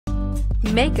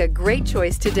Make a great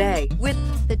choice today with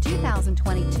the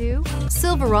 2022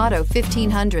 Silverado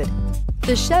 1500.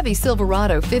 The Chevy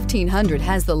Silverado 1500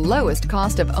 has the lowest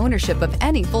cost of ownership of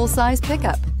any full-size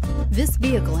pickup. This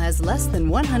vehicle has less than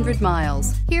 100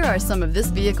 miles. Here are some of this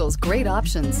vehicle's great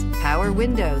options: power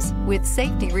windows with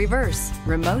safety reverse,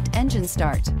 remote engine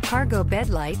start, cargo bed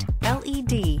light,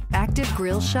 LED, active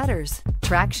grille shutters,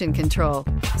 traction control,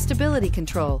 stability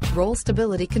control, roll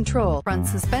stability control, front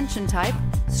suspension type,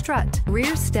 strut,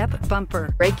 rear step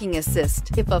bumper, braking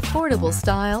assist. If affordable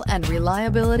style and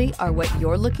reliability are what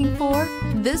you're looking for,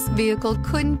 this vehicle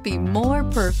couldn't be more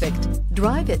perfect.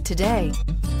 Drive it today.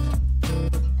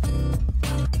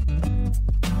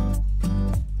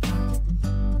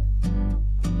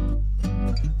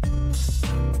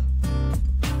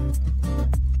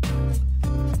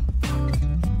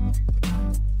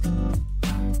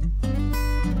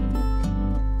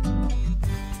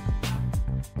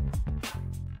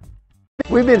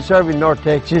 We've been serving North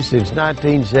Texas since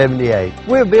 1978.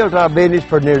 We've built our business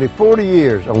for nearly 40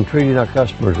 years on treating our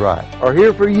customers right. Are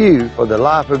here for you for the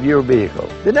life of your vehicle.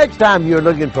 The next time you're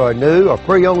looking for a new or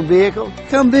pre-owned vehicle,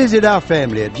 come visit our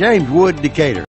family at James Wood, Decatur.